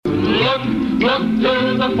Look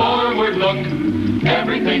to the forward look.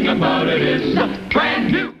 Everything about it is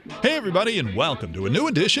brand new. Hey everybody, and welcome to a new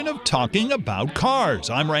edition of Talking About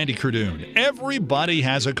Cars. I'm Randy Cardoon. Everybody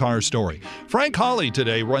has a car story. Frank Hawley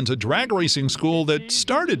today runs a drag racing school that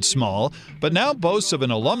started small, but now boasts of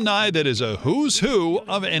an alumni that is a who's who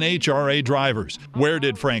of NHRA drivers. Where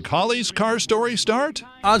did Frank Hawley's car story start?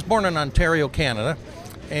 I was born in Ontario, Canada,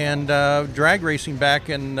 and drag racing back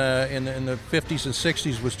in the 50s and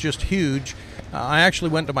 60s was just huge. I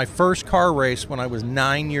actually went to my first car race when I was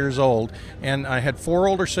 9 years old, and I had 4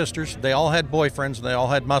 older sisters. They all had boyfriends, and they all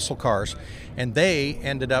had muscle cars, and they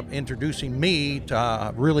ended up introducing me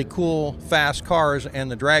to really cool, fast cars and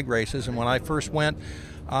the drag races. And when I first went,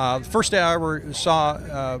 the first day I ever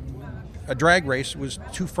saw a drag race was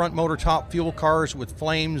 2 front motor top fuel cars with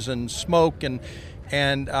flames and smoke, and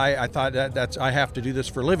I thought I have to do this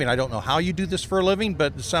for a living. I don't know how you do this for a living,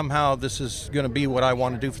 but somehow this is going to be what I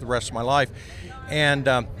want to do for the rest of my life. And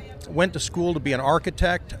went to school to be an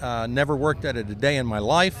architect. Never worked at it a day in my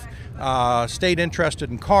life. Stayed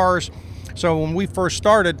interested in cars. So when we first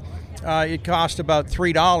started, it cost about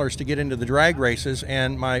 $3 to get into the drag races,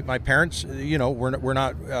 and my parents, we're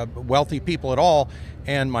not wealthy people at all,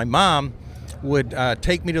 and my mom would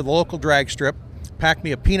take me to the local drag strip, pack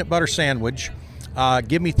me a peanut butter sandwich,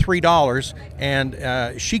 give me $3,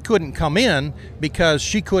 and she couldn't come in because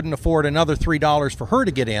she couldn't afford another $3 for her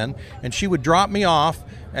to get in, and she would drop me off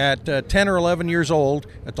at 10 or 11 years old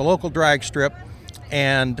at the local drag strip,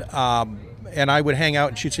 and I would hang out,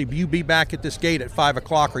 and she'd say, "You be back at this gate at 5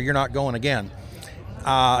 o'clock or you're not going again."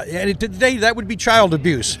 And today that would be child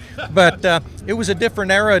abuse, but it was a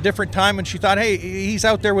different era, a different time, and she thought, hey, he's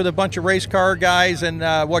out there with a bunch of race car guys, and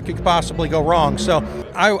what could possibly go wrong? So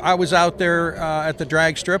I was out there at the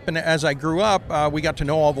drag strip, and as I grew up, we got to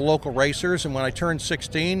know all the local racers, and when I turned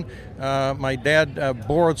 16, my dad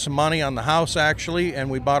borrowed some money on the house, actually, and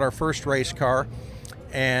we bought our first race car.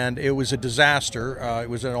 And it was a disaster. It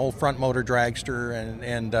was an old front motor dragster,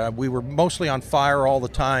 and we were mostly on fire all the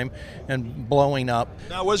time and blowing up.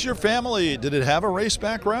 Now, was your family, did it have a race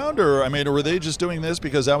background, or were they just doing this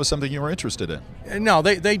because that was something you were interested in? No,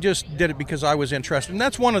 they just did it because I was interested. And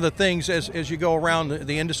that's one of the things as you go around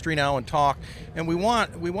the industry now and talk, and we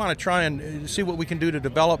want to try and see what we can do to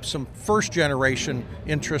develop some first generation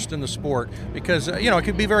interest in the sport, because it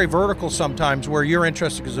can be very vertical sometimes where you're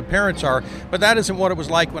interested because the parents are, but that isn't what it was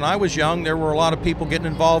like when I was young. There were a lot of people getting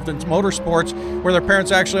involved in motorsports where their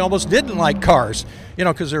parents actually almost didn't like cars,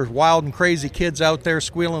 because there's wild and crazy kids out there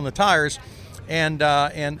squealing the tires. And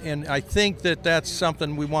I think that's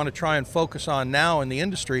something we want to try and focus on now in the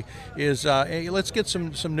industry is hey, let's get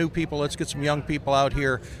some new people, let's get some young people out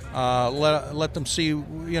here, let them see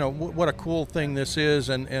what a cool thing this is,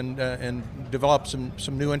 and develop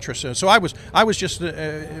some new interest in it. So I was just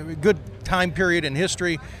a good time period in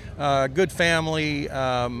history, good family,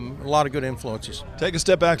 a lot of good influences. Take a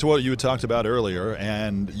step back to what you had talked about earlier,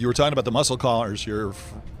 and you were talking about the muscle cars your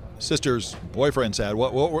sister's boyfriends had.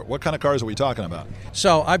 What kind of cars are we talking about?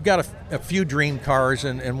 So I've got a few dream cars,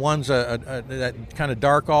 and one's that kind of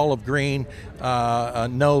dark olive green, a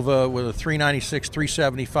Nova with a 396,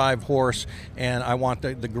 375 horse, and I want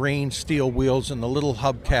the green steel wheels and the little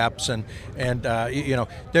hubcaps, and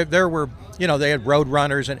there were, they had Road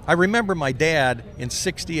Runners, and I remember my dad in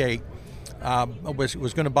 '68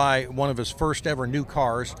 was going to buy one of his first ever new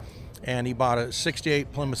cars, and he bought a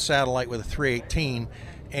 '68 Plymouth Satellite with a 318.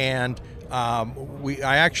 And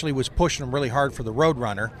I actually was pushing him really hard for the Road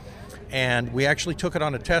Runner, and we actually took it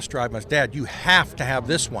on a test drive. I said, "Dad, you have to have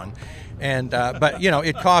this one," and but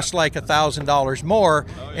it cost like $1,000 more,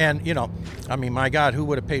 and my God, who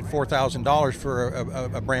would have paid $4,000 for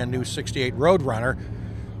a brand new '68 Road Runner?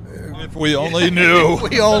 If we only knew.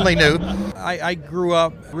 We only knew. I grew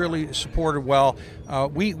up really supported well.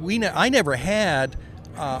 I never had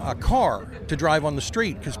a car to drive on the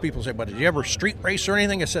street, because people say, "But did you ever street race or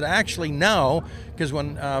anything?" I said, actually, no, because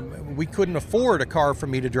when we couldn't afford a car for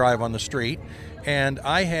me to drive on the street, and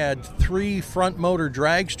I had 3 front motor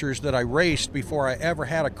dragsters that I raced before I ever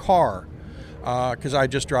had a car, because I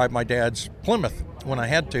just drive my dad's Plymouth when I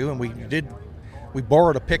had to, and we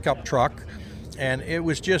borrowed a pickup truck, and it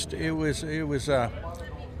was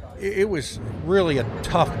really a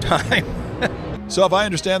tough time. So if I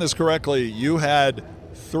understand this correctly, you had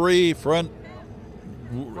 3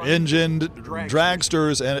 front-engined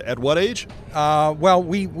dragsters at what age? Well,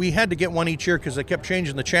 we had to get one each year because they kept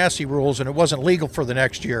changing the chassis rules, and it wasn't legal for the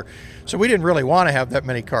next year. So we didn't really want to have that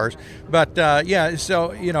many cars. But I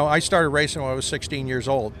started racing when I was 16 years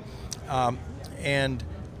old.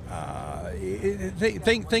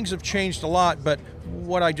 things have changed a lot, but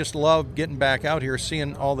what I just love getting back out here,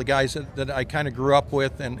 seeing all the guys that I kind of grew up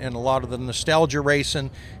with, and a lot of the nostalgia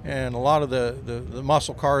racing, and a lot of the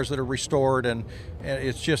muscle cars that are restored, and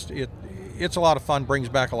it's a lot of fun, brings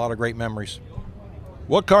back a lot of great memories.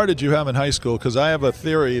 What car did you have in high school? Because I have a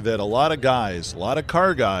theory that a lot of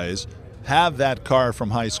car guys, have that car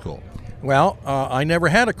from high school. Well, I never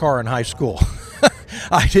had a car in high school.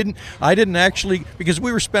 I didn't actually, because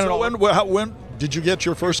we were spending. So when did you get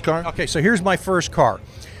your first car? Okay, so here's my first car.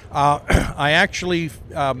 I actually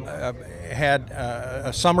had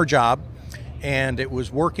a summer job, and it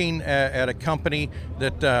was working at a company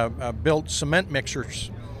that built cement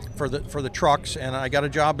mixers for the trucks, and I got a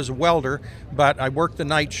job as a welder, but I worked the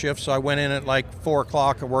night shift, so I went in at like 4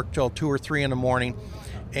 o'clock. I worked till 2 or 3 in the morning,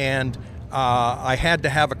 and I had to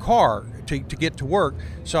have a car to get to work,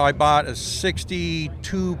 so I bought a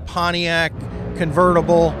 62 Pontiac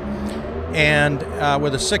convertible, and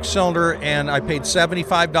with a 6-cylinder, and I paid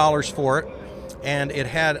 $75 for it, and it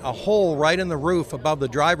had a hole right in the roof above the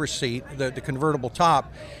driver's seat, the convertible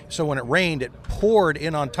top, so when it rained, it poured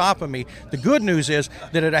in on top of me. The good news is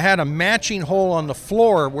that it had a matching hole on the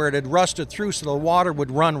floor where it had rusted through, so the water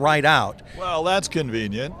would run right out. Well, that's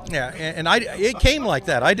convenient. Yeah, and it came like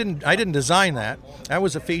that. I didn't design that. That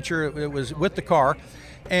was a feature. It was with the car.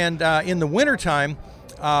 And in the wintertime,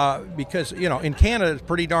 because in Canada it's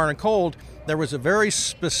pretty darn cold, there was a very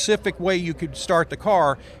specific way you could start the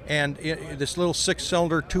car, and this little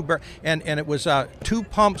 6-cylinder and it was 2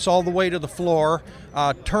 pumps all the way to the floor.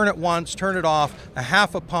 Turn it once, turn it off, a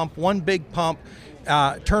half a pump, 1 big pump,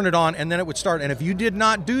 turn it on, and then it would start. And if you did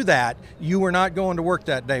not do that, you were not going to work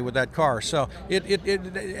that day with that car. So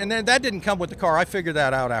and then that didn't come with the car. I figured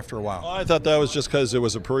that out after a while. Oh, I thought that was just because it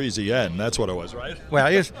was a Parisienne. That's what it was, right? Well,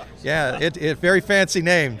 it's very fancy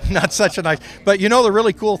name. Not such a nice. But the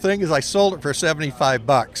really cool thing is I sold it for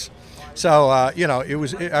 $75. So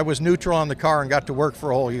I was neutral on the car and got to work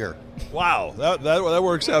for a whole year. Wow, that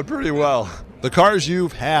works out pretty well. The cars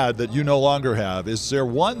you've had that you no longer have, is there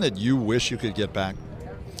one that you wish you could get back?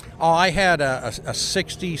 Oh, I had a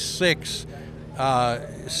 66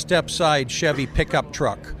 step-side Chevy pickup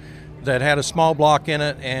truck that had a small block in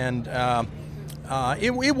it, and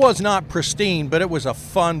it was not pristine, but it was a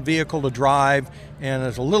fun vehicle to drive, and it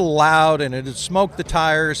was a little loud, and it had smoked the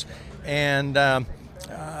tires, and I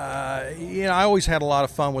always had a lot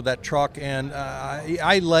of fun with that truck, and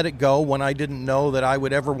I let it go when I didn't know that I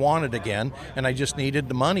would ever want it again, and I just needed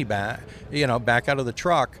the money back, back out of the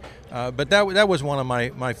truck. But that was one of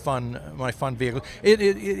my fun vehicles.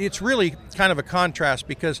 It's really kind of a contrast,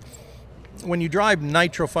 because when you drive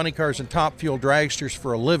nitro funny cars and top fuel dragsters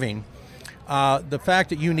for a living, the fact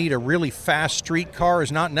that you need a really fast street car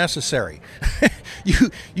is not necessary.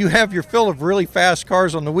 You have your fill of really fast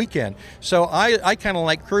cars on the weekend. So I kind of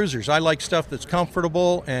like cruisers. I like stuff that's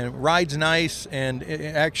comfortable and rides nice and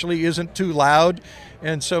it actually isn't too loud.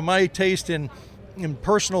 And so my taste in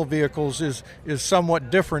personal vehicles is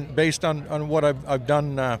somewhat different based on what I've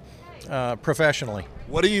done professionally.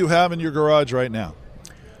 What do you have in your garage right now?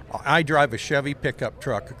 I drive a Chevy pickup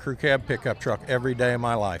truck, a crew cab pickup truck, every day of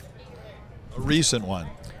my life. A recent one?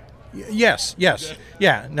 Yes.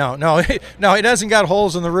 Yeah, no, it hasn't got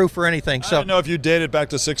holes in the roof or anything. So I don't know if you date it back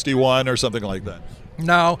to 61 or something like that.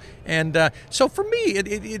 No, and so for me,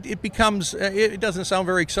 it becomes, it doesn't sound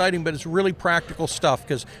very exciting, but it's really practical stuff,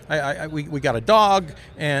 because we got a dog,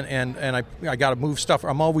 and I got to move stuff.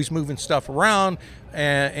 I'm always moving stuff around,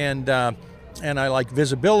 and I like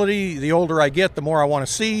visibility. The older I get, the more I want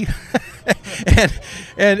to see.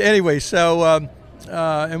 and anyway, so.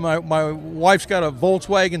 And my wife's got a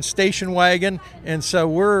Volkswagen station wagon, and so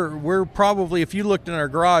we're probably, if you looked in our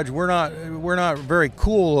garage, we're not very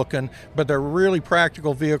cool looking, but they're really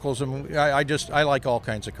practical vehicles, and I like all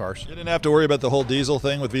kinds of cars. You didn't have to worry about the whole diesel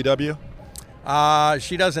thing with VW?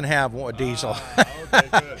 She doesn't have a diesel. Okay,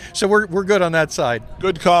 good. So we're good on that side.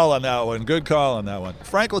 Good call on that one.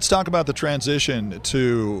 Frank, let's talk about the transition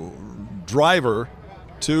to driver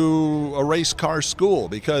to a race car school,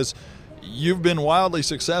 because you've been wildly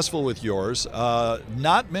successful with yours.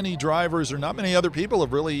 Not many drivers or not many other people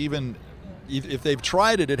have really, even if they've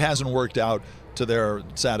tried it, it hasn't worked out to their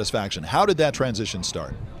satisfaction. How did that transition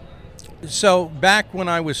start? So back when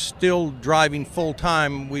I was still driving full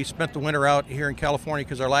time, we spent the winter out here in California,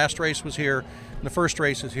 because our last race was here, and the first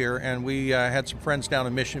race is here, and we had some friends down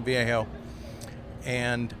in Mission Viejo.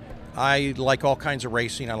 And I like all kinds of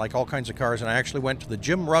racing. I like all kinds of cars, and I actually went to the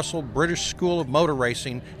Jim Russell British School of Motor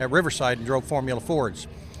Racing at Riverside and drove Formula Fords.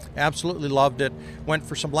 Absolutely loved it. Went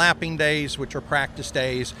for some lapping days, which are practice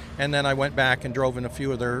days, and then I went back and drove in a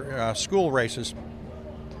few of their school races.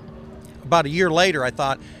 about a year later, I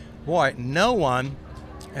thought, boy, no one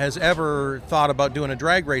has ever thought about doing a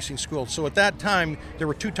drag racing school. So at that time, there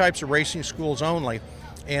were 2 types of racing schools only.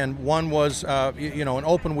 And one was, an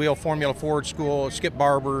open wheel Formula Ford school, Skip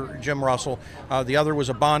Barber, Jim Russell. The other was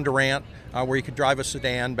a Bondurant, where you could drive a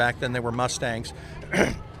sedan. Back then they were Mustangs.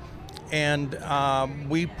 And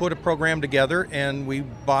we put a program together, and we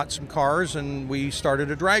bought some cars, and we started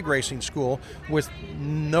a drag racing school with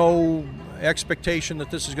no expectation that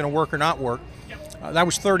this is going to work or not work. That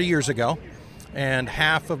was 30 years ago. And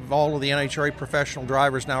half of all of the NHRA professional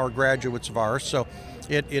drivers now are graduates of ours, so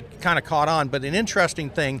it kind of caught on. But an interesting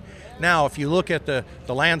thing now, if you look at the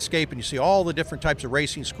landscape and you see all the different types of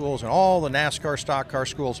racing schools and all the NASCAR stock car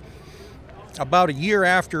schools, about a year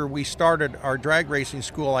after we started our drag racing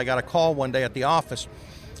school, I got a call one day at the office,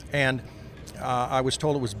 and I was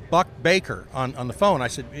told it was Buck Baker on the phone. I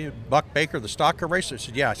said, Buck Baker, the stock car racer? I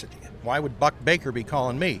said, yeah. I said, why would Buck Baker be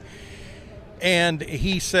calling me? And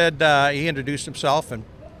he said, he introduced himself, and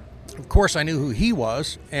of course I knew who he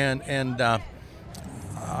was, and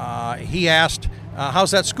he asked,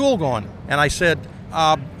 how's that school going? And I said,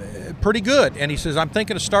 pretty good. And he says, I'm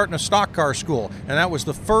thinking of starting a stock car school. And that was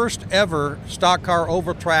the first ever stock car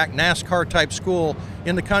oval track NASCAR type school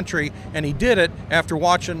in the country, and he did it after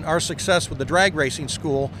watching our success with the drag racing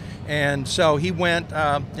school. And so he went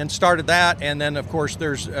and started that, and then of course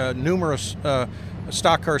there's numerous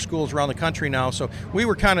stock car schools around the country now. So we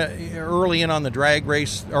were kind of early in on the drag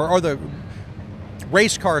race or the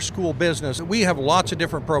race car school business. We have lots of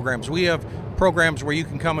different programs. We have programs where you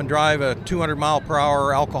can come and drive a 200 mile per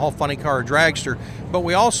hour alcohol funny car or dragster, but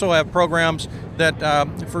we also have programs that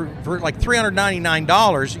for like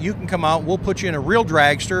 $399 you can come out, we'll put you in a real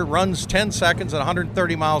dragster, runs 10 seconds at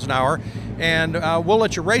 130 miles an hour, and we'll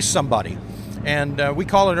let you race somebody. And we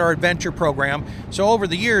call it our adventure program. So over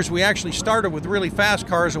the years, we actually started with really fast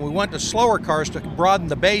cars, and we went to slower cars to broaden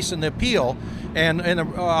the base and the appeal, and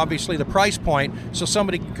obviously the price point, so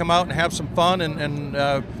somebody can come out and have some fun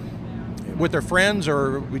and with their friends,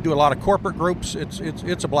 or we do a lot of corporate groups.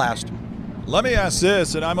 It's a blast. Let me ask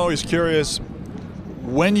this, and I'm always curious,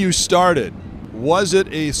 when you started, was it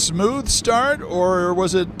a smooth start, or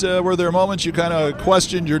was it were there moments you kind of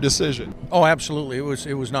questioned your decision? Oh, absolutely.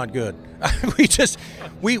 It was not good.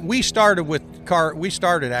 we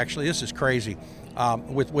started actually, this is crazy,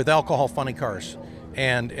 with alcohol funny cars,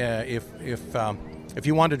 and if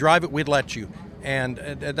you wanted to drive it, we'd let you. And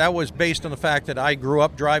that was based on the fact that I grew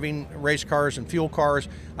up driving race cars and fuel cars.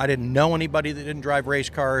 I didn't know anybody that didn't drive race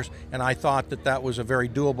cars, and I thought that was a very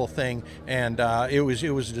doable thing. And it was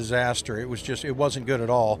a disaster. It wasn't good at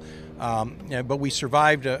all. But we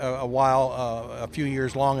survived a while, a few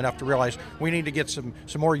years long enough to realize we need to get some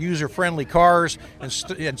more user-friendly cars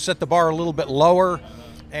and set the bar a little bit lower.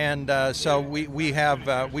 And so we've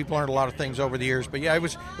learned a lot of things over the years. But yeah, it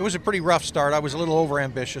was a pretty rough start. I was a little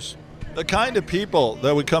over-ambitious. The kind of people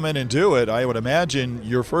that would come in and do it, I would imagine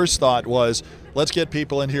your first thought was, let's get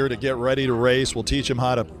people in here to get ready to race. We'll teach them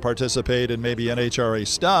how to participate in maybe NHRA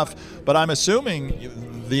stuff. But I'm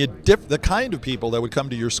assuming the kind of people that would come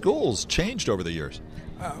to your schools changed over the years.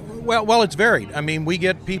 Well, it's varied. I mean, we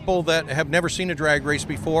get people that have never seen a drag race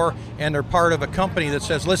before, and they're part of a company that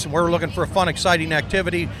says, listen, we're looking for a fun, exciting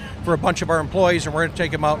activity for a bunch of our employees, and we're going to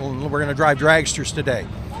take them out and we're going to drive dragsters today.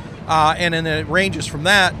 And then it ranges from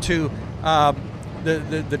that to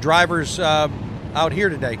the drivers out here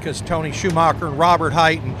today, because Tony Schumacher and Robert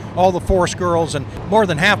Height and all the Force girls and more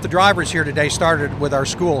than half the drivers here today started with our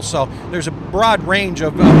school. So there's a broad range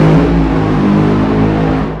of...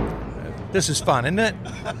 This is fun, isn't it?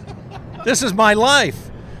 This is my life,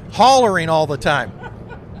 hollering all the time.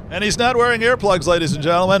 And he's not wearing earplugs, ladies and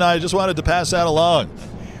gentlemen. I just wanted to pass that along.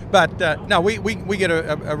 But no, we get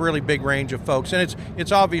a really big range of folks, and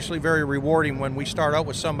it's obviously very rewarding when we start out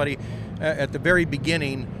with somebody at the very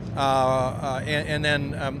beginning, and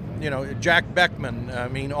then Jack Beckman. I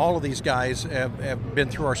mean, all of these guys have been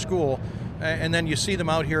through our school, and then you see them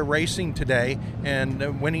out here racing today and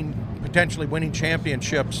potentially winning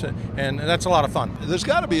championships, and that's a lot of fun. There's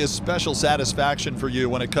got to be a special satisfaction for you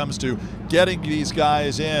when it comes to getting these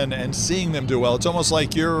guys in and seeing them do well. It's almost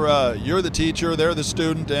like you're the teacher, they're the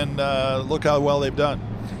student, and look how well they've done.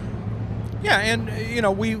 Yeah, and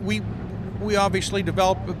we obviously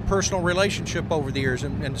develop a personal relationship over the years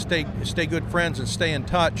and stay good friends and stay in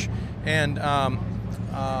touch, and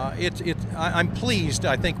I'm pleased,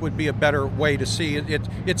 I think would be a better way to see it.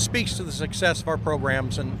 It speaks to the success of our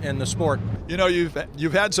programs and the sport. You know,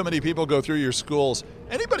 you've had so many people go through your schools.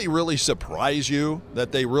 Anybody really surprise you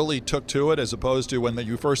that they really took to it, as opposed to when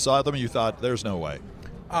you first saw them you thought, there's no way?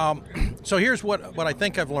 So here's what I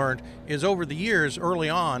think I've learned is over the years, early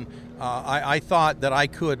on, I thought that I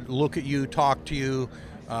could look at you, talk to you,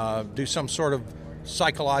 do some sort of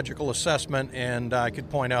psychological assessment, and I could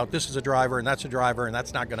point out this is a driver and that's a driver and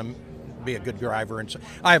that's not going to be a good driver. And so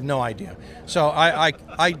I have no idea. So I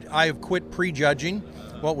have quit prejudging.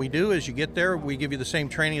 What we do is you get there, we give you the same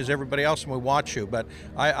training as everybody else, and we watch you. But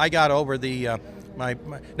I got over the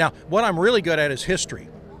now what I'm really good at is history.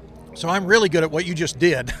 So I'm really good at what you just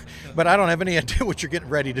did, but I don't have any idea what you're getting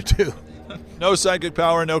ready to do. No psychic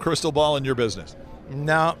power, no crystal ball in your business.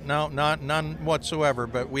 No, none whatsoever.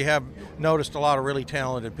 But we have noticed a lot of really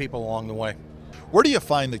talented people along the way. Where do you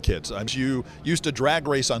find the kids? You used to drag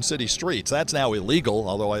race on city streets. That's now illegal,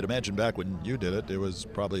 although I'd imagine back when you did it, it was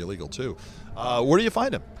probably illegal too. Where do you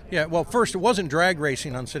find them? Yeah, well, first, it wasn't drag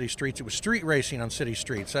racing on city streets. It was street racing on city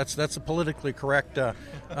streets. That's a politically correct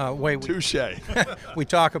way we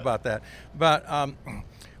talk about that. But,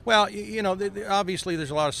 well, obviously there's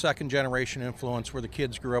a lot of second-generation influence where the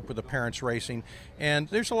kids grew up with the parents racing. And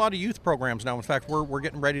there's a lot of youth programs now. In fact, we're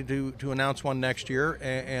getting ready to announce one next year.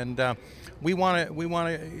 And we want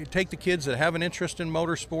to take the kids that have an interest in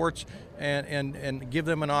motorsports and give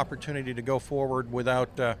them an opportunity to go forward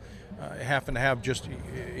without having to have just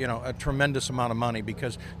a tremendous amount of money,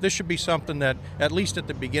 because this should be something that, at least at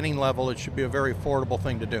the beginning level, it should be a very affordable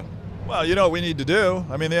thing to do. Well, you know what we need to do?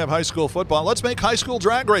 I mean, they have high school football. Let's make high school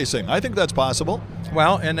drag racing. I think that's possible.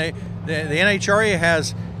 Well, and the NHRA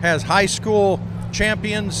has high school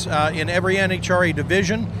champions in every NHRA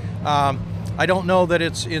division. I don't know that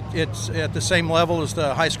it's at the same level as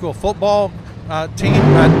the high school football team,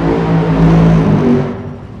 but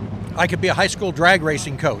I could be a high school drag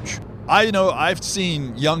racing coach. I know I've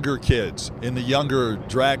seen younger kids in the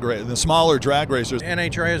smaller drag racers.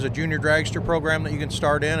 NHRA has a junior dragster program that you can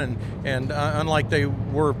start in, and unlike they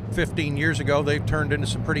were 15 years ago, they've turned into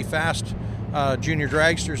some pretty fast junior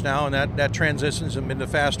dragsters now, and that transitions them into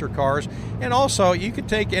faster cars. And also, you can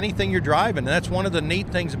take anything you're driving, and that's one of the neat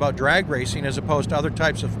things about drag racing as opposed to other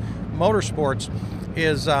types of motorsports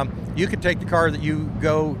is you can take the car that you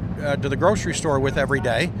go to the grocery store with every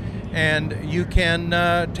day, and you can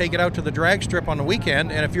take it out to the drag strip on the weekend,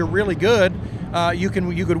 and if you're really good, you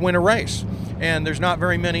could win a race. And there's not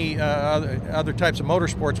very many other types of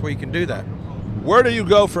motorsports where you can do that. Where do you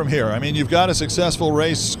go from here? I mean, you've got a successful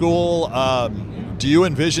race school. Do you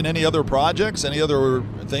envision any other projects, any other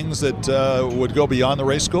things that would go beyond the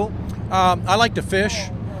race school? I like to fish,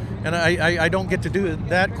 and I don't get to do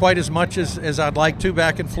that quite as much as I'd like to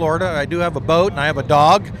back in Florida. I do have a boat, and I have a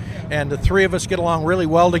dog, and the three of us get along really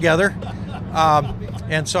well together.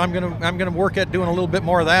 And so I'm gonna work at doing a little bit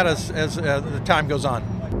more of that as the time goes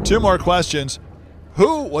on. Two more questions.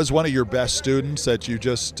 Who was one of your best students that you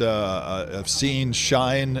just have seen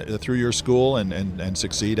shine through your school and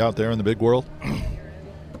succeed out there in the big world?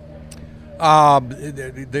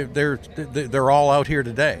 They're all out here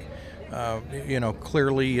today.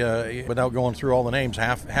 Clearly, without going through all the names,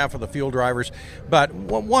 half of the field drivers. But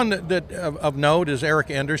one that of note is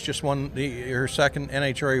Erica Enders, just won her second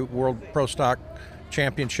NHRA World Pro Stock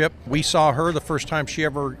Championship. We saw her the first time she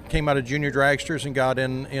ever came out of junior dragsters and got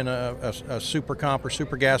in a super comp or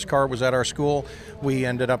super gas car was at our school. We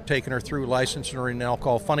ended up taking her through licensing her in an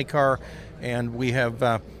alcohol funny car, and we've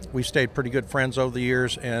stayed pretty good friends over the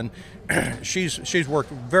years. And she's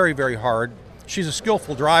worked very, very hard. She's a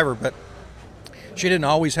skillful driver, but she didn't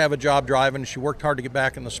always have a job driving. She worked hard to get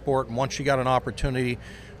back in the sport, and once she got an opportunity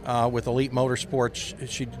with Elite Motorsports,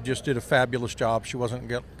 she just did a fabulous job. She wasn't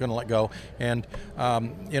going to let go. And,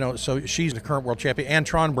 so she's the current world champion.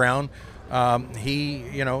 Antron Brown,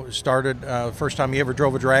 he, started, first time he ever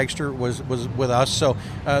drove a dragster was with us. So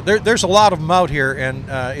there's a lot of them out here, and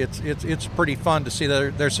it's pretty fun to see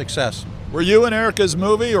their success. Were you in Erica's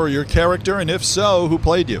movie or your character? And if so, who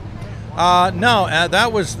played you? No, I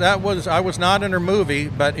was not in her movie,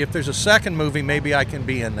 but if there's a second movie, maybe I can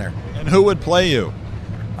be in there. And who would play you?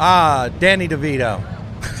 Danny DeVito.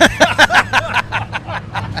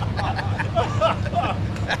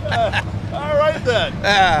 All right then.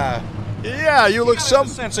 Yeah, you look some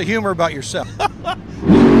sense of humor about yourself.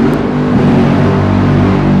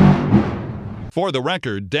 For the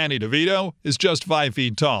record, Danny DeVito is just 5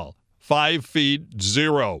 feet tall. 5 feet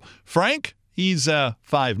 0. Frank He's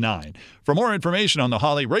 5'9". For more information on the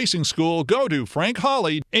Hawley Racing School, go to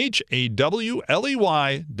frankhawley.com.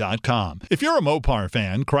 If you're a Mopar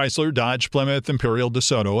fan, Chrysler, Dodge, Plymouth, Imperial,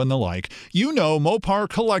 DeSoto, and the like, you know Mopar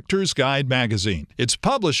Collector's Guide magazine. Its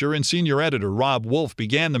publisher and senior editor, Rob Wolf,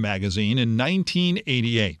 began the magazine in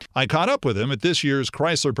 1988. I caught up with him at this year's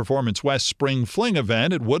Chrysler Performance West Spring Fling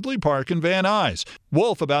event at Woodley Park in Van Nuys.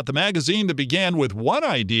 Wolf about the magazine that began with one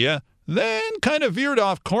idea, then kind of veered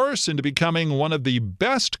off course into becoming one of the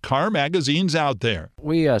best car magazines out there.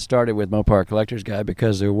 We started with Mopar Collector's Guide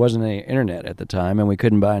because there wasn't any internet at the time and we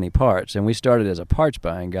couldn't buy any parts. And we started as a parts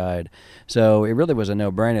buying guide. So it really was a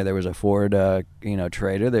no-brainer. There was a Ford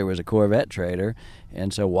trader, there was a Corvette trader,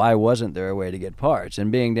 and so why wasn't there a way to get parts?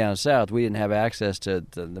 And being down south, we didn't have access to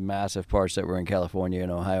the massive parts that were in California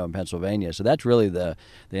and Ohio and Pennsylvania. So that's really the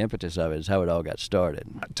impetus of it, is how it all got started.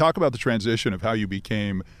 Talk about the transition of how you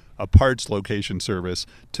became a parts location service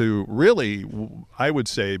to really, I would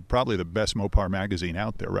say, probably the best Mopar magazine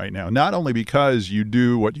out there right now. Not only because you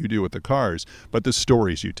do what you do with the cars, but the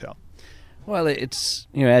stories you tell. Well, it's,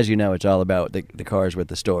 as you know, it's all about the cars with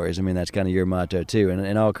the stories. I mean, that's kind of your motto, too.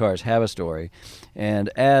 And all cars have a story. And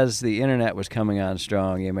as the internet was coming on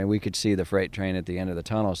strong, we could see the freight train at the end of the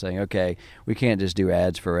tunnel saying, okay, we can't just do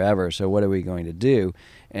ads forever, so what are we going to do?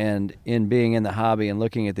 And in being in the hobby and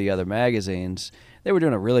looking at the other magazines, they were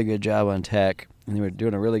doing a really good job on tech, and they were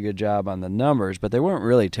doing a really good job on the numbers, but they weren't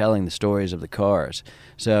really telling the stories of the cars.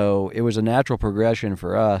 So it was a natural progression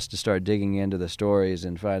for us to start digging into the stories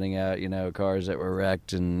and finding out, cars that were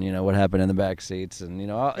wrecked and, what happened in the back seats. And,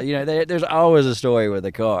 there's always a story with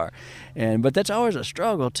a car. But that's always a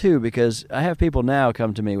struggle, too, because I have people now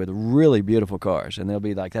come to me with really beautiful cars, and they'll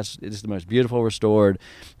be like, it's the most beautiful restored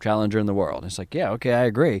Challenger in the world. And it's like, yeah, okay, I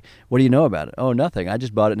agree. What do you know about it? Oh, nothing. I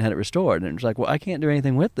just bought it and had it restored. And it's like, well, I can't do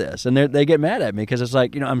anything with this. And they get mad at me because it's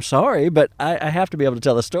like, I'm sorry, but I have to be able to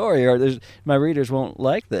tell a story or my readers won't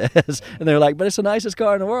like this. And they're like, but it's the nicest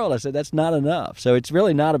car in the world. I said, that's not enough. So it's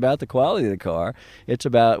really not about the quality of the car. It's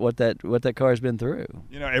about what that car has been through.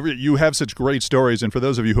 You have such great stories, and for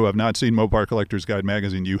those of you who have not seen Mopar Collector's Guide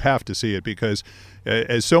magazine, you have to see it because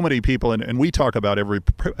as so many people, and we talk about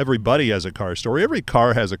everybody has a car story. Every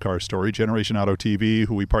car has a car story. Generation Auto TV,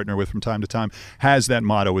 who we partner with from time to time, has that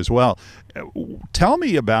motto as well. Tell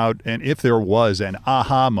me about, and if there was an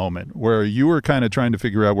aha moment where you were kind of trying to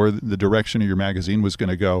figure out where the direction of your magazine was going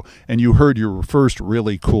to go, and you heard your first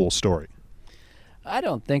really cool story. I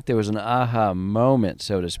don't think there was an aha moment,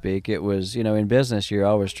 so to speak. It was, in business, you're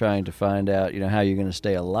always trying to find out, how you're going to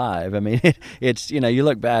stay alive. I mean, it's, you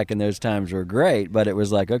look back and those times were great, but it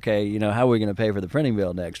was like, okay, how are we going to pay for the printing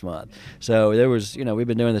bill next month? So there was, we've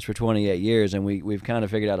been doing this for 28 years and we've kind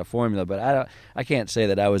of figured out a formula, but I can't say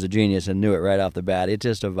that I was a genius and knew it right off the bat. It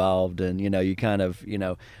just evolved and, you kind of,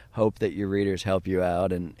 hope that your readers help you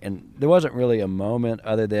out. And there wasn't really a moment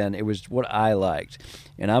other than it was what I liked.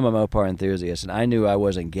 And I'm a Mopar enthusiast, and I knew I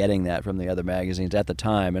wasn't getting that from the other magazines at the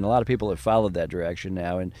time. And a lot of people have followed that direction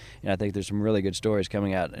now, and I think there's some really good stories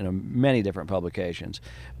coming out in many different publications.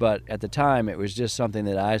 But at the time, it was just something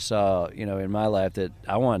that I saw, in my life that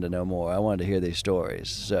I wanted to know more. I wanted to hear these stories.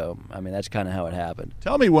 So, that's kind of how it happened.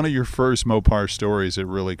 Tell me one of your first Mopar stories that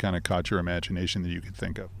really kind of caught your imagination that you could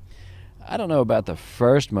think of. I don't know about the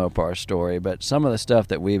first Mopar story, but some of the stuff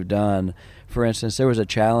that we've done, for instance, there was a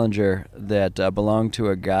Challenger that belonged to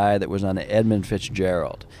a guy that was on the Edmund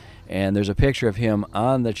Fitzgerald. And there's a picture of him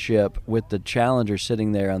on the ship with the Challenger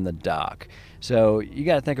sitting there on the dock. So you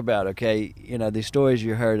got to think about, okay, these stories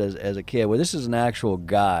you heard as a kid. Well, this is an actual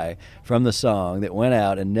guy from the song that went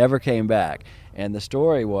out and never came back. And the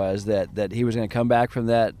story was that he was going to come back from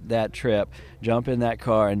that trip, jump in that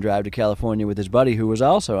car, and drive to California with his buddy who was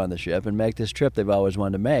also on the ship and make this trip they've always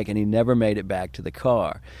wanted to make. And he never made it back to the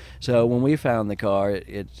car. So when we found the car,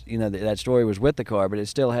 that story was with the car, but it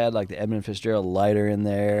still had like the Edmund Fitzgerald lighter in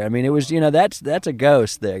there. I mean, it was, that's a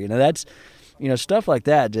ghost there. That's, stuff like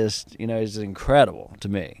that just, is incredible to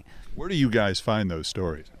me. Where do you guys find those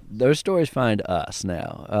stories? Those stories find us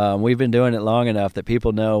now. We've been doing it long enough that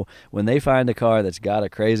people know when they find a car that's got a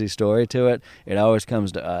crazy story to it, it always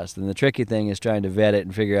comes to us. And the tricky thing is trying to vet it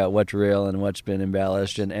and figure out what's real and what's been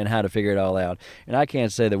embellished and how to figure it all out. And I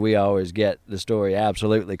can't say that we always get the story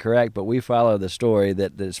absolutely correct, but we follow the story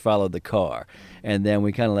that has followed the car. And then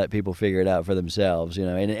we kind of let people figure it out for themselves,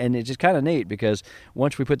 And it's just kind of neat because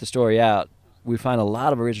once we put the story out, we find a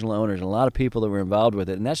lot of original owners and a lot of people that were involved with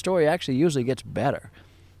it. And that story actually usually gets better.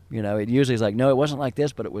 You know, it usually is like, no, it wasn't like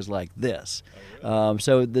this, but it was like this.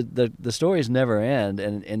 So the stories never end,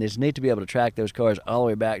 and it's neat to be able to track those cars all the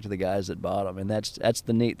way back to the guys that bought them, and that's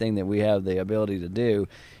the neat thing that we have the ability to do.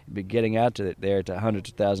 Be getting out to there to hundreds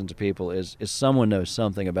of thousands of people is someone knows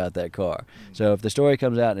something about that car. So if the story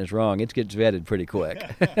comes out and it's wrong, it gets vetted pretty quick.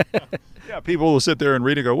 Yeah, people will sit there and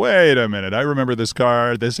read and go, wait a minute, I remember this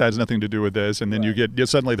car, this has nothing to do with this, and then you get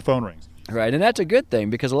suddenly the phone rings. Right, and that's a good thing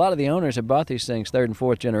because a lot of the owners have bought these things third and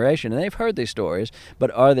fourth generation, and they've heard these stories,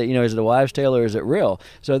 but are they, is it a wives' tale or is it real?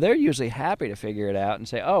 So they're usually happy to figure it out and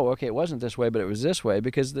say, oh, okay, it wasn't this way, but it was this way,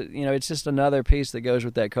 because it's just another piece that goes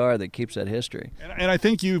with that car that keeps that history. And I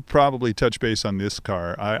think you probably touched base on this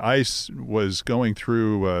car. I was going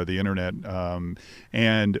through the internet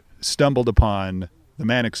and stumbled upon the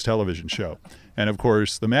Mannix television show. And, of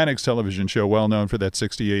course, the Mannix television show, well known for that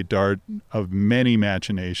 68 Dart of many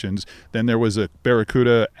machinations. Then there was a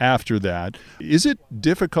Barracuda after that. Is it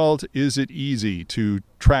difficult, is it easy to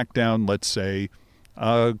track down, let's say,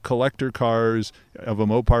 collector cars of a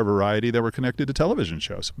Mopar variety that were connected to television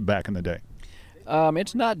shows back in the day?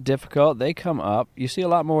 It's not difficult. They come up. You see a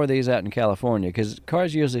lot more of these out in California because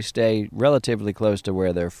cars usually stay relatively close to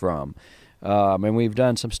where they're from. And we've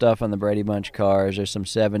done some stuff on the Brady Bunch cars. There's some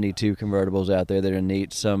 72 convertibles out there that are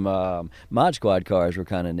neat. Some Mod Squad cars were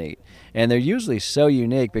kind of neat. And they're usually so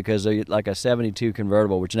unique because they're like a 72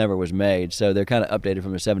 convertible, which never was made. So they're kind of updated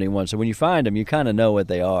from a 71. So when you find them, you kind of know what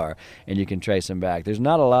they are, and you can trace them back. There's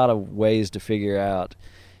not a lot of ways to figure out.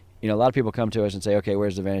 A lot of people come to us and say, okay,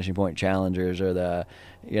 where's the Vanishing Point Challengers or the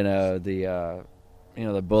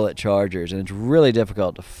Bullet Chargers, and it's really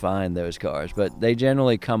difficult to find those cars, but they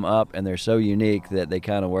generally come up and they're so unique that they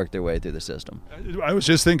kind of work their way through the system. I was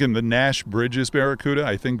just thinking the Nash Bridges Barracuda,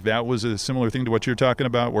 I think that was a similar thing to what you're talking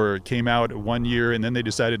about, where it came out one year and then they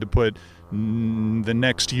decided to put the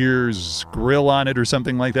next year's grill on it or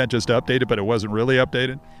something like that, just to update it, but it wasn't really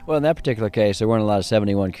updated. Well, in that particular case, there weren't a lot of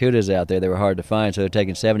 71 Cudas out there. They were hard to find, so they're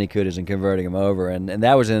taking 70 Cudas and converting them over, and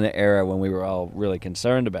that was in an era when we were all really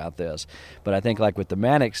concerned about this. But I think like with the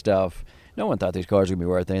Mannix stuff, no one thought these cars would be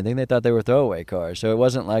worth anything. They thought they were throwaway cars. So it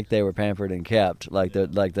wasn't like they were pampered and kept like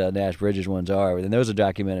the Nash Bridges ones are. And those are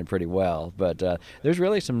documented pretty well. But there's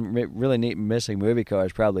really some really neat missing movie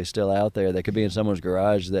cars probably still out there that could be in someone's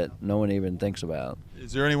garage that no one even thinks about.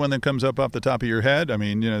 Is there anyone that comes up off the top of your head? I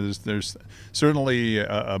mean, there's certainly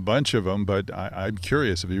a bunch of them, but I'm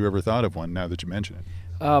curious if you ever thought of one now that you mention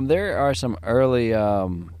it. There are some early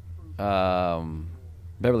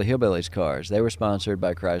Beverly Hillbillies cars. They were sponsored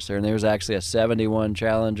by Chrysler, and there was actually a 71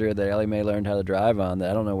 Challenger that Ellie Mae learned how to drive on.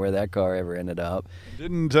 I don't know where that car ever ended up.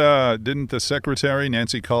 Didn't the secretary,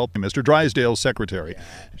 Nancy Culp, Mr. Drysdale's secretary,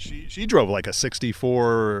 she drove like a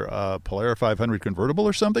 64 Polara 500 convertible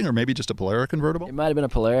or something, or maybe just a Polara convertible? It might have been a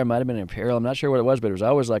Polara, it might have been an Imperial. I'm not sure what it was, but it was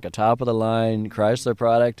always like a top-of-the-line Chrysler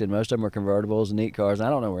product, and most of them were convertibles, neat cars, and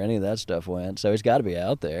I don't know where any of that stuff went, so it's got to be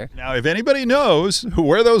out there. Now, if anybody knows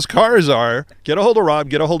where those cars are, get a hold of Rob,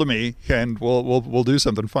 get a hold of me, and we'll do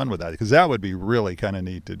something fun with that, because that would be really kind of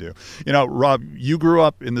neat to do. Rob, you grew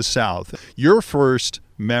up in the South. Your first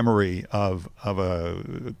memory of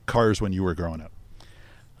cars when you were growing up?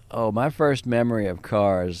 Oh, my first memory of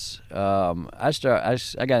cars, I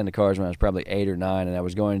got into cars when I was probably 8 or 9, and I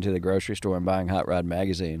was going to the grocery store and buying Hot Rod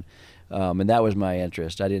magazine. And that was my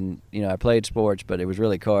interest. I didn't, I played sports, but it was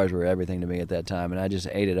really cars were everything to me at that time, and I just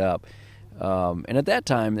ate it up. And at that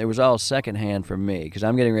time, it was all secondhand for me because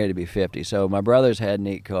I'm getting ready to be 50. So my brothers had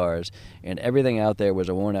neat cars, and everything out there was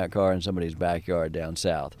a worn-out car in somebody's backyard down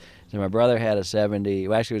south. So my brother had a 69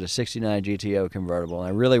 GTO convertible,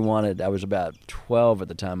 and I was about 12 at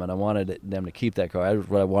the time, and I wanted them to keep that car. That was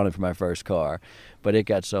what I wanted for my first car, but it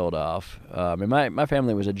got sold off. And my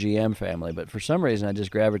family was a GM family, but for some reason I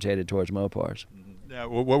just gravitated towards Mopars. Now,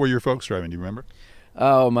 what were your folks driving? Do you remember?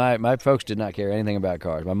 Oh, my folks did not care anything about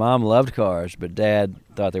cars. My mom loved cars, but Dad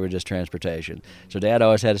thought they were just transportation. So Dad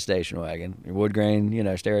always had a station wagon, wood grain,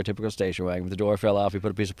 stereotypical station wagon. If the door fell off, he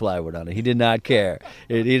put a piece of plywood on it. He did not care.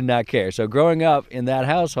 He did not care. So growing up in that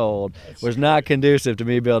household was not conducive to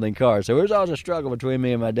me building cars. So it was always a struggle between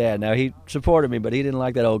me and my dad. Now, he supported me, but he didn't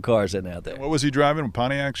like that old car sitting out there. What was he driving?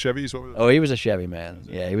 Pontiacs, Chevys? What was he was a Chevy man.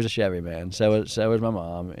 Yeah, he was a Chevy man. So was my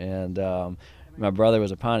mom. And my brother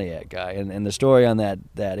was a Pontiac guy, and the story on that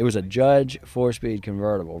it was a Judge 4-speed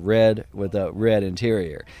convertible, red with a red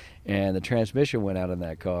interior, and the transmission went out in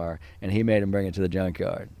that car, and he made him bring it to the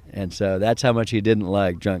junkyard, and so that's how much he didn't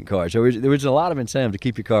like junk cars. So there was a lot of incentive to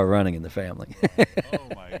keep your car running in the family. Oh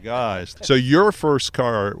my gosh! So your first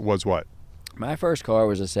car was what? My first car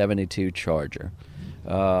was a '72 Charger.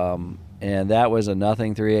 and that was a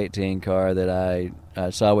nothing 318 car that I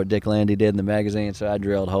saw what Dick Landy did in the magazine, so I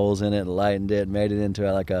drilled holes in it and lightened it, made it into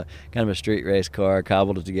like a kind of a street race car,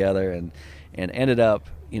 cobbled it together, and ended up,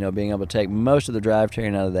 being able to take most of the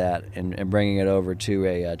drivetrain out of that and bringing it over to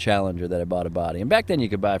a Challenger that I bought a body. And back then you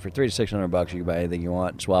could buy for $300 to $600. You could buy anything you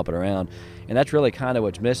want and swap it around. And that's really kind of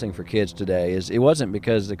what's missing for kids today. Is it wasn't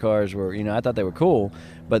because the cars were, I thought they were cool,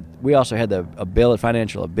 but we also had the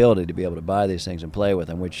financial ability to be able to buy these things and play with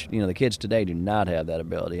them, which the kids today do not have that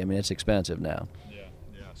ability. I mean, it's expensive now.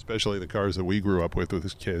 Especially the cars that we grew up with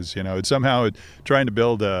as kids. It's somehow trying to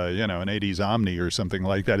build an 80s Omni or something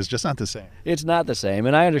like that is just not the same. It's not the same,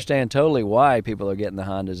 and I understand totally why people are getting the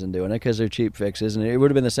Hondas and doing it, because they're cheap fixes, and it would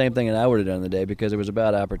have been the same thing that I would have done in the day, because it was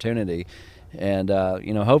about opportunity. And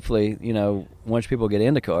hopefully, once people get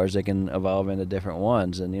into cars, they can evolve into different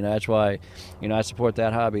ones, and that's why, I support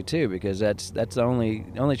that hobby too, because that's the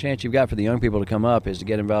only chance you've got for the young people to come up is to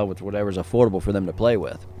get involved with whatever's affordable for them to play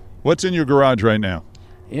with. What's in your garage right now?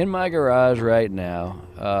 In my garage right now,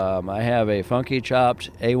 I have a funky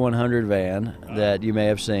chopped A100 van that you may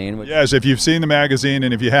have seen. Yes, if you've seen the magazine,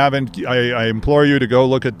 and if you haven't, I implore you to go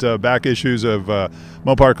look at back issues of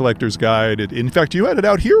Mopar Collector's Guide. In fact, you had it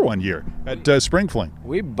out here one year at Spring Fling.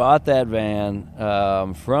 We bought that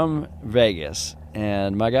van from Vegas,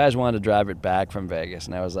 and my guys wanted to drive it back from Vegas,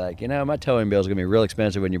 and I was like, my towing bill is going to be real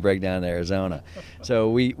expensive when you break down to Arizona. So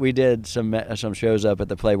we did some shows up at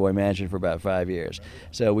the Playboy Mansion for about 5 years.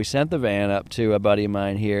 So we sent the van up to a buddy of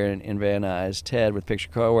mine here in Van Nuys, Ted with Picture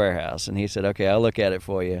Car Warehouse, and he said, okay, I'll look at it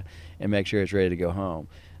for you and make sure it's ready to go home.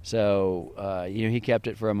 So he kept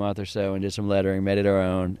it for a month or so and did some lettering, made it our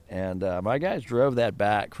own, and my guys drove that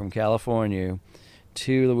back from California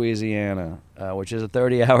to Louisiana, which is a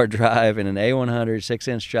 30-hour drive in an A100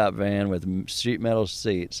 6-inch chop van with sheet metal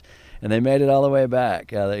seats, and they made it all the way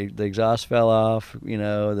back. The exhaust fell off,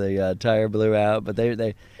 the tire blew out, but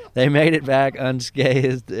they made it back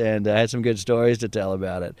unscathed, and I had some good stories to tell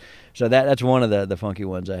about it. So that's one of the funky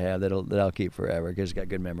ones I have that I'll keep forever, because it's got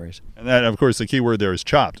good memories. And that, of course, the key word there is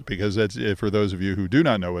chopped, because that's, for those of you who do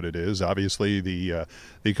not know what it is, obviously the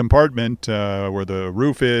compartment where the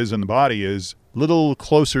roof is and the body is a little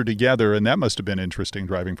closer together, and that must have been interesting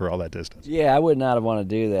driving for all that distance. Yeah, I would not have wanted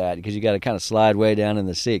to do that, because you got to kind of slide way down in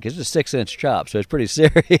the seat, because it's a 6-inch chop, so it's pretty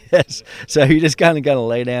serious. So you just kind of got to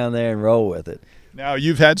lay down there and roll with it. Now,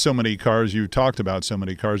 you've had so many cars, you've talked about so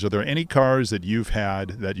many cars. Are there any cars that you've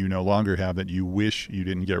had that you no longer have that you wish you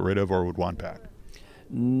didn't get rid of or would want back?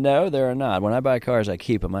 No, there are not. When I buy cars, I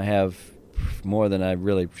keep them. I have more than I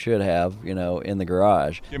really should have, in the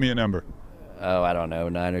garage. Give me a number. Oh, I don't know,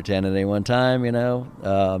 9 or 10 at any one time,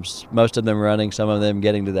 most of them running, some of them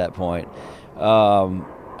getting to that point.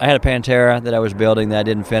 I had a Pantera that I was building that I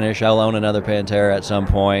didn't finish. I'll own another Pantera at some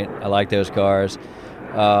point. I like those cars.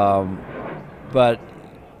 But,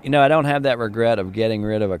 I don't have that regret of getting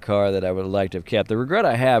rid of a car that I would like to have kept. The regret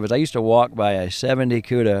I have is I used to walk by a 70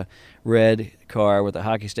 Cuda red car with a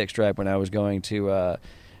hockey stick stripe when I was going to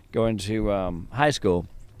high school.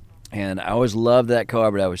 And I always loved that car,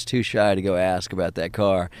 but I was too shy to go ask about that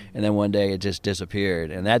car. And then one day it just disappeared.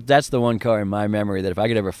 And that's the one car in my memory that if I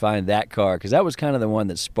could ever find that car, because that was kind of the one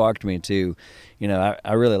that sparked me to,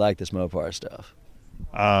 I really like this Mopar stuff.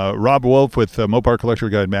 Rob Wolf with Mopar Collector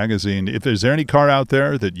Guide magazine. Is there any car out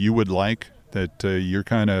there that you would like, that you're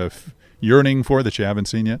kind of yearning for, that you haven't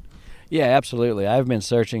seen yet? Yeah, absolutely. I've been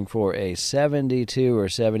searching for a 72 or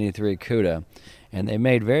 73 Cuda, and they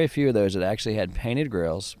made very few of those that actually had painted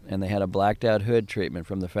grills, and they had a blacked out hood treatment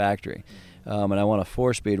from the factory. And I want a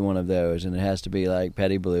 4-speed one of those, and it has to be like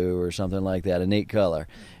petty blue or something like that, a neat color.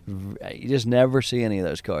 You just never see any of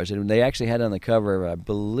those cars. And they actually had on the cover of, I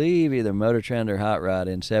believe, either Motor Trend or Hot Rod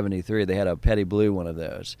in '73, they had a petty blue one of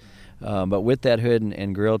those. But with that hood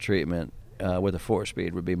and grill treatment, with a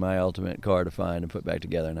 4-speed would be my ultimate car to find and put back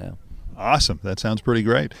together now. Awesome. That sounds pretty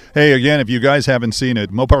great. Hey, again, if you guys haven't seen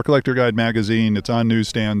it, Mopar Collector Guide magazine, it's on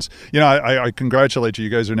newsstands. I congratulate you. You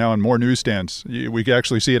guys are now on more newsstands. We can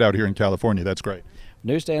actually see it out here in California. That's great.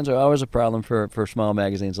 Newsstands are always a problem for small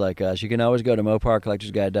magazines like us. You can always go to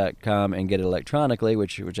MoparCollectorsGuide.com and get it electronically,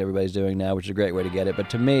 which everybody's doing now, which is a great way to get it. But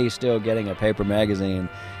to me, still getting a paper magazine,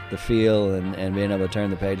 the feel and being able to turn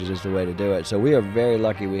the pages is the way to do it. So we are very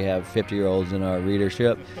lucky we have 50-year-olds in our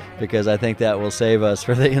readership, because I think that will save us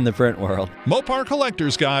in the print world. Mopar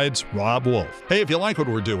Collector's Guides, Rob Wolf. Hey, if you like what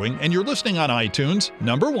we're doing and you're listening on iTunes,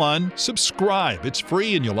 number 1, subscribe. It's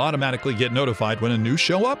free and you'll automatically get notified when a new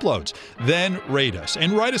show uploads. Then rate us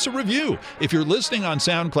and write us a review. If you're listening on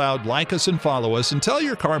SoundCloud, like us and follow us, and tell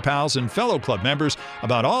your car pals and fellow club members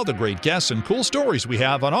about all the great guests and cool stories we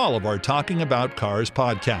have on all of our Talking About Cars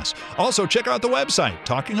podcasts. gas. Also, check out the website,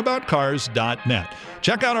 talkingaboutcars.net.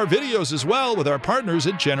 Check out our videos as well with our partners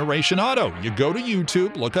at Generation Auto. You go to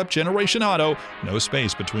YouTube, look up Generation Auto, no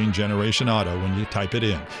space between Generation Auto when you type it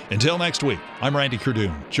in. Until next week, I'm Randy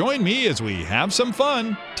Cardoon. Join me as we have some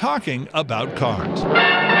fun talking about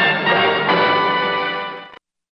cars.